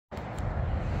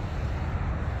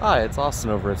Hi, it's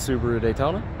Austin over at Subaru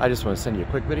Daytona. I just want to send you a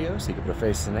quick video so you can put a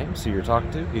face to the name, see who you're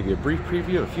talking to, give you a brief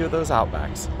preview of a few of those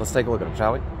Outbacks. Let's take a look at them,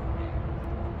 shall we?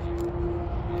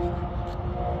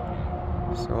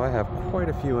 So I have quite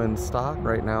a few in stock.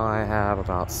 Right now I have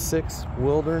about 6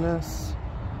 Wilderness,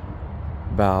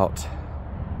 about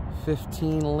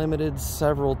 15 Limited,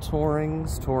 several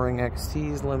Tourings, Touring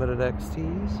XTs, Limited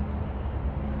XTs.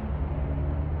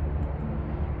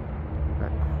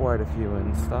 Got quite a few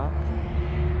in stock.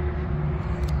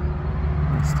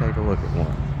 Let's take a look at one.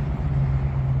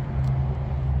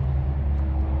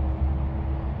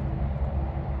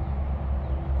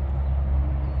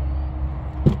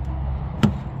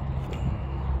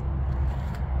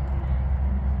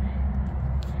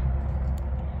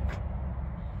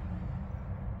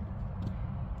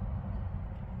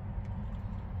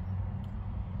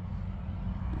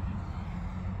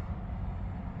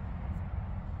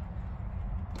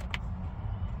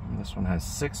 And this one has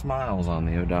 6 miles on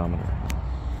the odometer.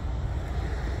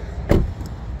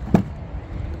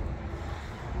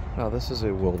 Now this is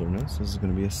a Wilderness. This is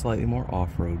going to be a slightly more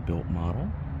off-road built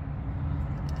model.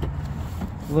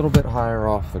 A little bit higher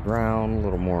off the ground, a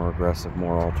little more aggressive,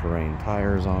 more all-terrain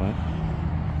tires on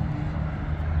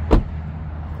it.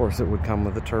 Of course, it would come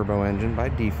with a turbo engine by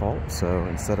default, so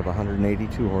instead of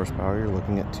 182 horsepower, you're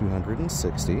looking at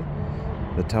 260.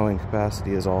 The towing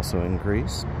capacity is also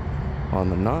increased. On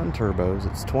the non-turbos,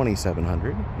 it's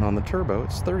 2,700, and on the turbo,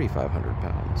 it's 3,500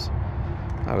 pounds.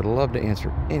 I would love to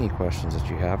answer any questions that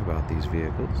you have about these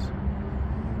vehicles.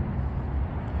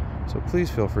 So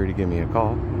please feel free to give me a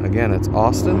call. Again, it's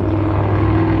Austin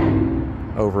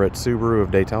over at Subaru of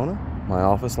Daytona. My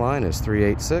office line is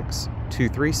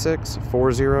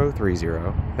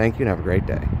 386-236-4030. Thank you and have a great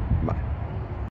day.